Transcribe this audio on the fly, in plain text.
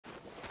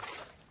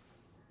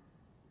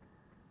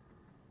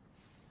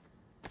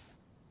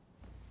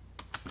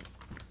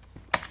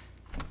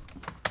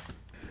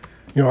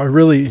You know, I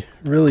really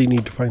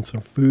need to find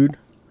some food.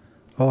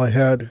 All I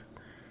had,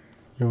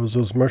 was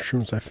those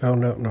mushrooms I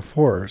found out in the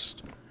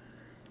forest.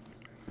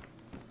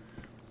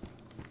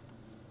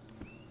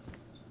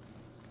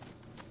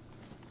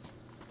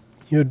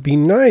 It would be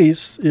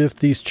nice if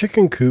these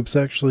chicken coops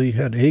actually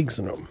had eggs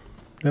in them.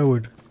 That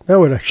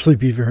would actually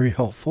be very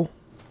helpful.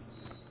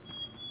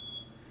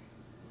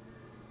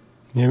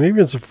 Yeah, maybe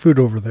there's some food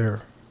over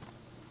there.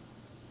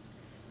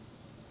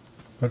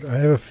 But I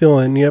have a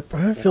feeling, I have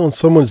a feeling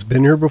someone's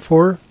been here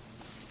before.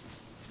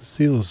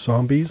 See those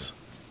zombies?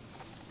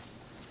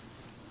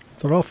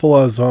 It's an awful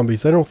lot of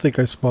zombies. I don't think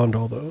I spawned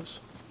all those.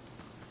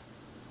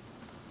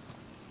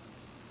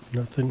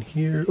 Nothing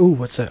here. Oh,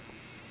 what's that?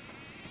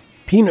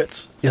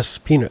 Peanuts. Yes,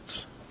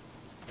 peanuts.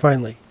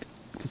 Finally,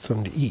 get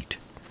something to eat.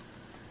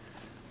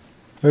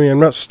 I mean, I'm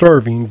not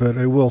starving, but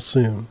I will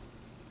soon.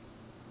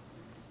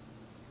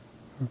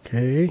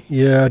 Okay,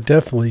 yeah,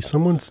 definitely.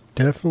 Someone's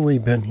definitely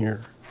been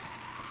here.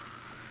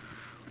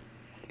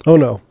 Oh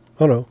no.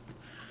 Oh no.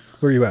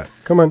 Where are you at?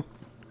 Come on.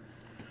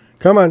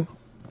 Come on.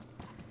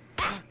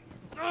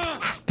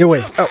 Get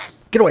away. Oh,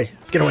 get away.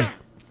 Get away.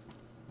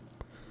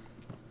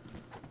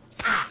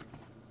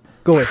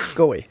 Go away.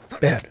 Go away.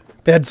 Bad.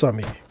 Bad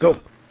zombie. Go.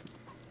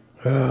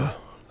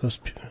 Those.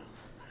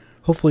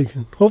 Hopefully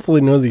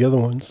none of the other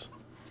ones.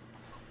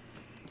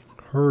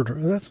 Herder.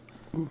 That's.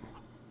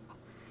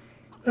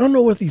 I don't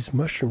know what these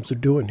mushrooms are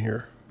doing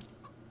here.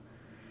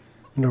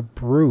 And a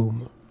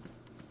broom.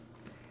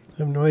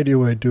 I have no idea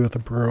what I'd do with a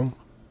broom.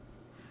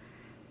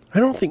 I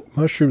don't think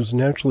mushrooms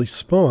naturally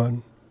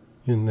spawn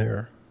in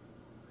there.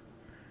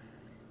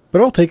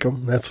 But I'll take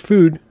them. That's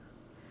food.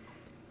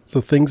 So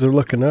things are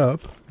looking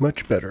up.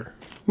 Much better.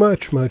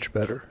 Much, much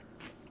better.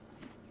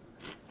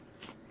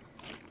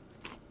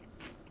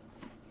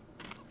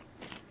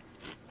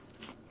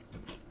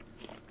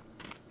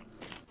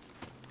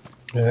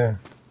 Yeah.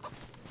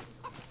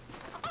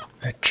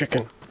 That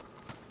chicken.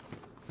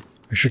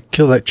 I should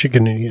kill that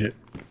chicken and eat it.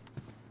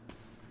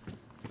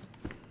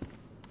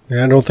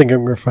 Yeah, I don't think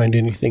I'm going to find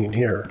anything in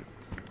here.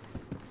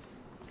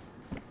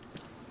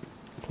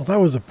 Well,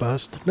 that was a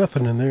bust.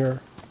 Nothing in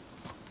there.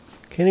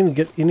 Can't even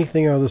get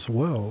anything out of this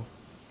well.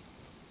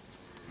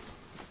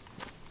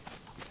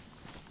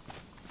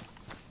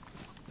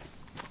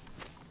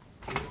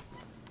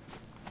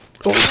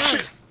 Oh,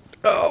 shit!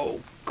 Oh,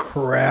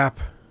 crap.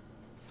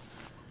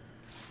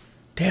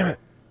 Damn it.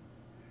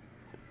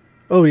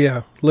 Oh,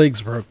 yeah.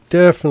 Leg's broke.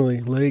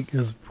 Definitely. Leg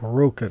is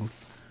broken.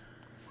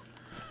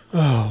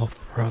 Oh,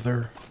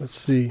 brother. Let's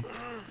see.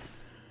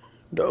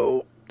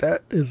 No,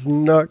 that is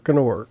not going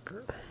to work.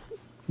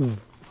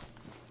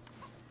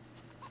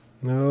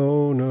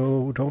 No,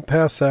 no. Don't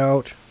pass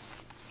out.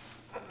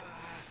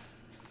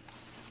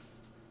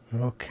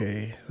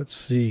 Okay. Let's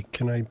see.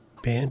 Can I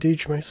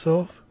bandage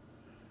myself?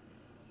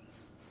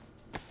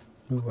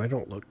 Ooh, I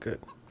don't look good.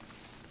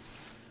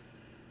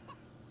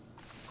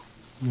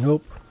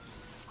 Nope.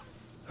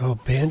 Oh,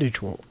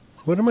 bandage won't.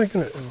 What am I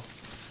going to...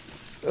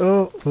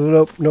 Oh,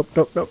 nope, nope,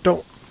 nope, nope,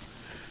 don't.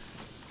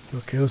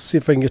 Okay, let's see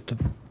if I can get to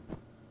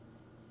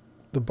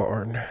the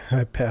barn.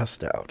 I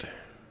passed out.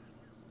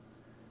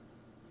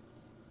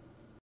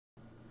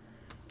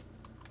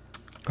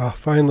 Ah,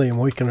 finally I'm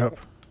waking up.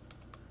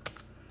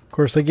 Of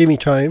course, they gave me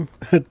time.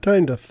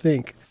 Time to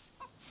think.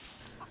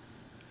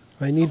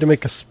 I need to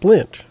make a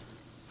splint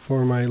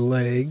for my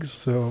legs,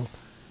 so...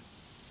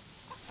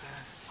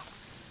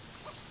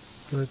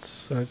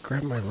 Let's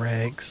grab my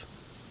rags.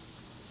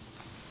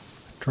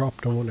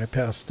 Dropped them when I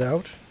passed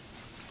out.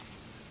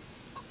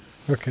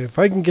 Okay, if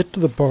I can get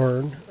to the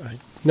barn...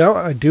 Now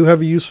I do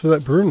have a use for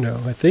that broom now.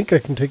 I think I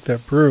can take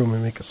that broom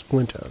and make a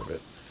splint out of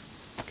it.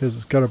 Because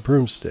it's got a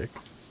broomstick.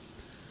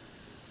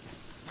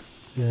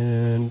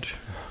 And...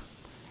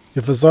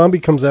 if a zombie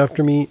comes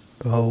after me...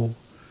 Oh,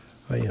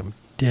 I am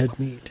dead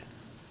meat.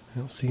 I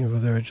don't see him over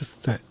there. I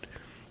just...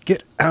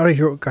 get out of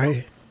here,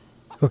 guy.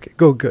 Okay,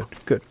 go, good,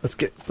 good. Let's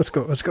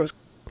go.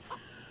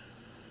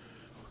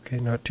 Okay,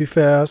 not too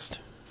fast.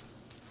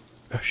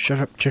 Oh, shut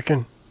up,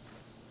 chicken.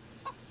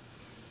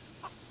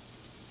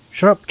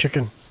 Shut up,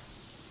 chicken.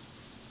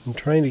 I'm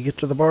trying to get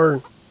to the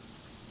barn.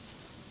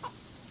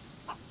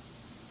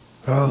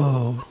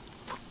 Oh.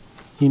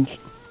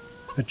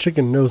 The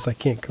chicken knows I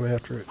can't come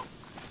after it.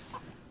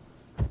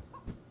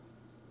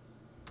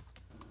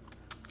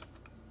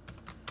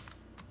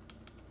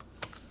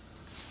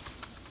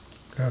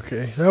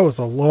 Okay, that was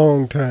a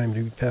long time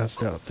to be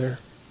passed out there.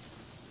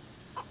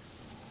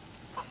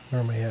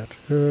 Where am I at?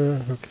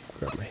 Okay,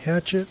 grab my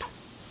hatchet.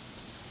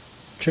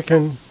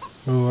 Chicken.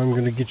 Oh, I'm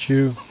gonna get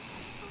you.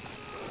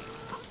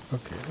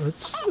 Okay,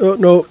 let's... Oh,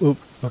 no. Oh,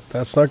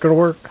 that's not gonna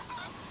work.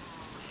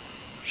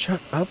 Shut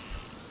up.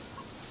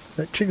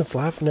 That chicken's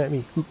laughing at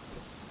me. Oop.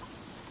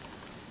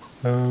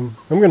 I'm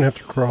gonna have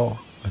to crawl.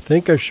 I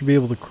think I should be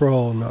able to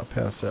crawl and not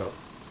pass out.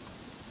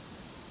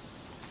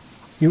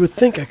 You would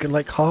think I could,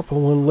 like, hop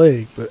on one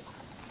leg, but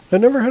I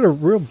never had a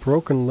real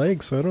broken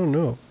leg, so I don't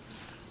know.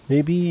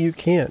 Maybe you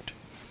can't.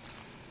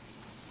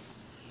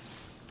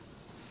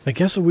 I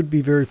guess it would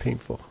be very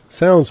painful.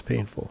 Sounds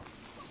painful.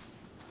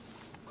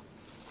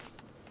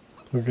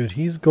 Oh good,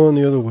 he's going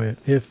the other way.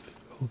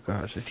 Oh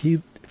gosh, if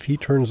he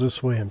turns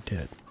this way, I'm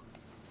dead.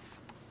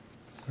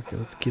 Okay,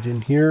 let's get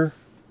in here.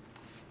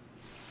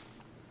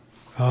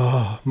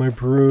 Ah, my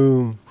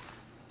broom.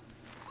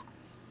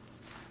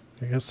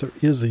 I guess there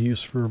is a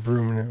use for a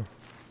broom now.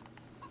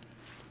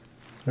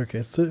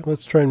 Okay, so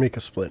let's try and make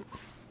a splint.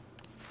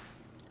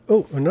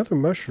 Oh, another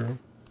mushroom.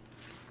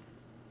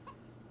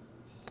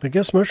 I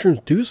guess mushrooms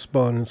do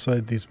spawn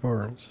inside these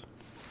barns.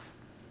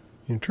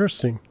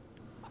 Interesting.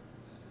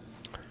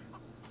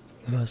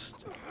 Must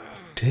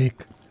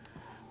take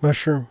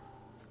mushroom.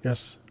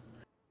 Yes.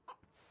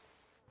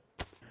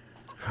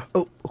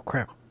 Oh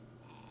crap.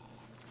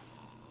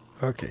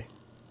 Okay.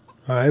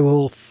 I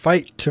will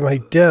fight to my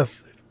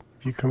death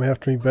if you come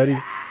after me, buddy.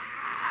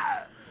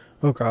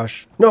 Oh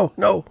gosh. No,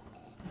 no.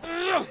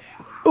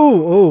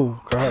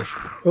 Oh gosh.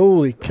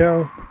 Holy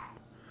cow.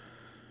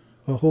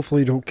 Oh,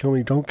 hopefully don't kill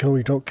me. Don't kill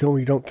me. Don't kill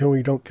me. Don't kill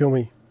me. Don't kill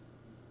me.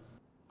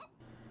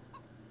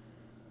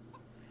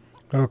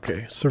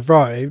 Okay,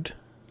 survived.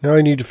 Now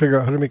I need to figure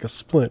out how to make a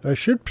splint. I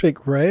should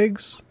take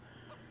rags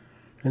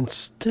and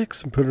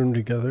sticks and put them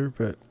together,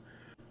 but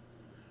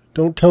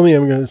don't tell me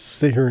I'm going to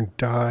sit here and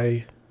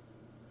die.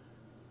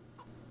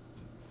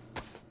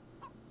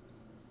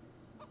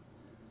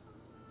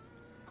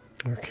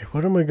 Okay,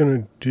 what am I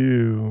going to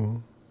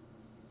do?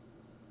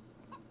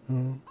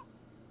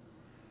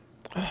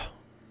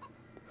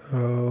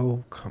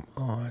 Oh, come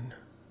on.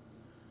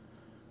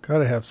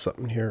 Gotta have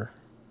something here.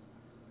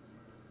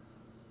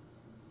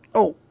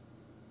 Oh,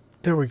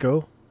 there we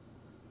go.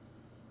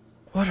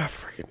 What a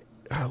freaking,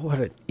 what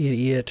an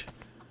idiot.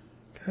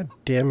 God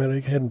damn it, I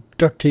had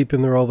duct tape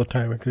in there all the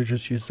time. I could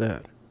just use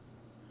that.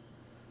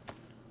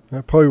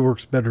 That probably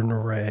works better than a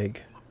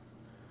rag.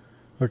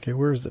 Okay,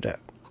 where is it at?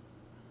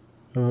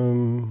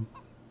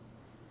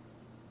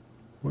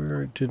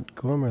 Where did it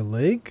go on my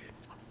leg?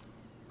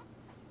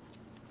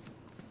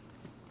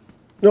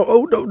 No,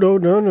 oh, no, no,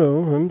 no,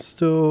 no. I'm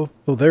still...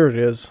 Oh, there it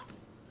is.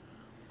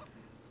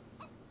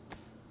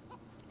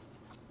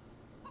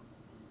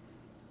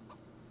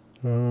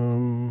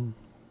 Do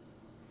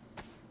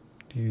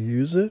you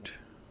use it?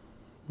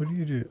 What do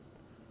you do?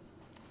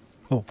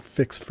 Oh,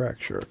 fix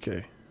fracture,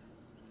 okay.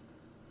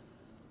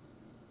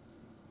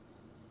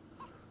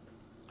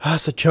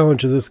 That's the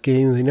challenge of this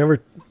game. They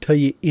never tell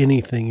you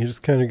anything. You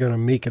just kind of got to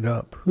make it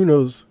up. Who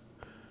knows?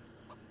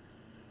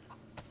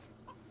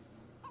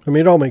 I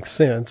mean, it all makes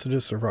sense. It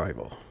is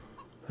survival.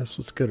 That's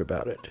what's good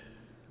about it.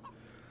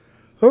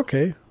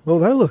 Okay. Well,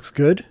 that looks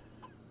good.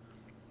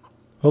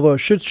 Although it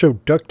should show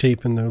duct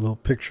tape in their little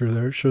picture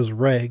there. It shows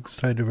rags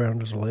tied around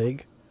his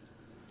leg.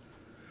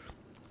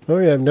 Oh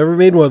yeah, I've never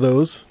made one of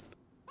those.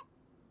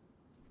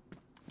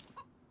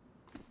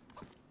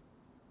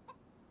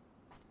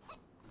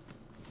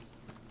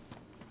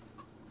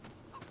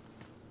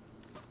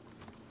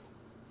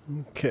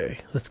 Okay,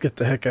 let's get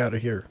the heck out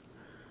of here.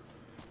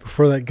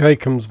 Before that guy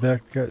comes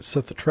back, the guy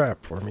set the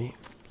trap for me.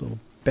 Little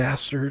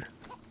bastard.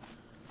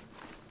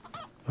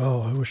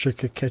 Oh, I wish I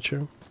could catch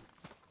him.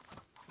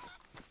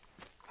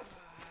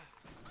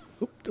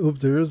 Oh,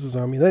 there is a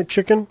zombie. That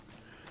chicken?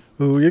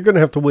 Oh, you're gonna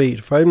have to wait.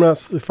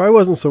 If I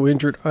wasn't so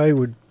injured, I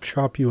would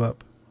chop you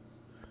up.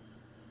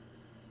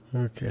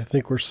 Okay, I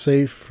think we're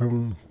safe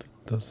from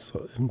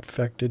the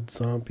infected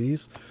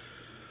zombies.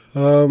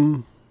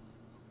 I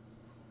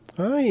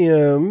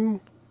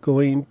am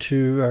going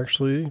to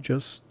actually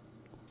just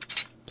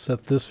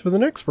set this for the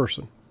next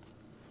person.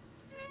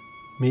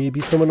 Maybe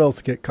someone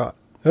else get caught.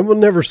 I will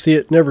never see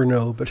it, never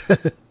know, but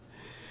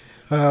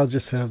I'll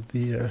just have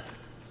the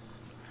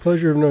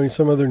pleasure of knowing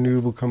some other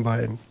noob will come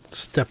by and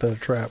step in a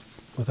trap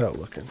without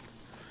looking.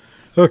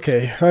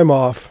 Okay, I'm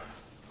off.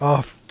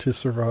 Off to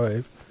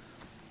survive.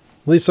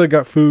 At least I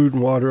got food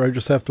and water. I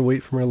just have to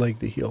wait for my leg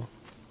to heal.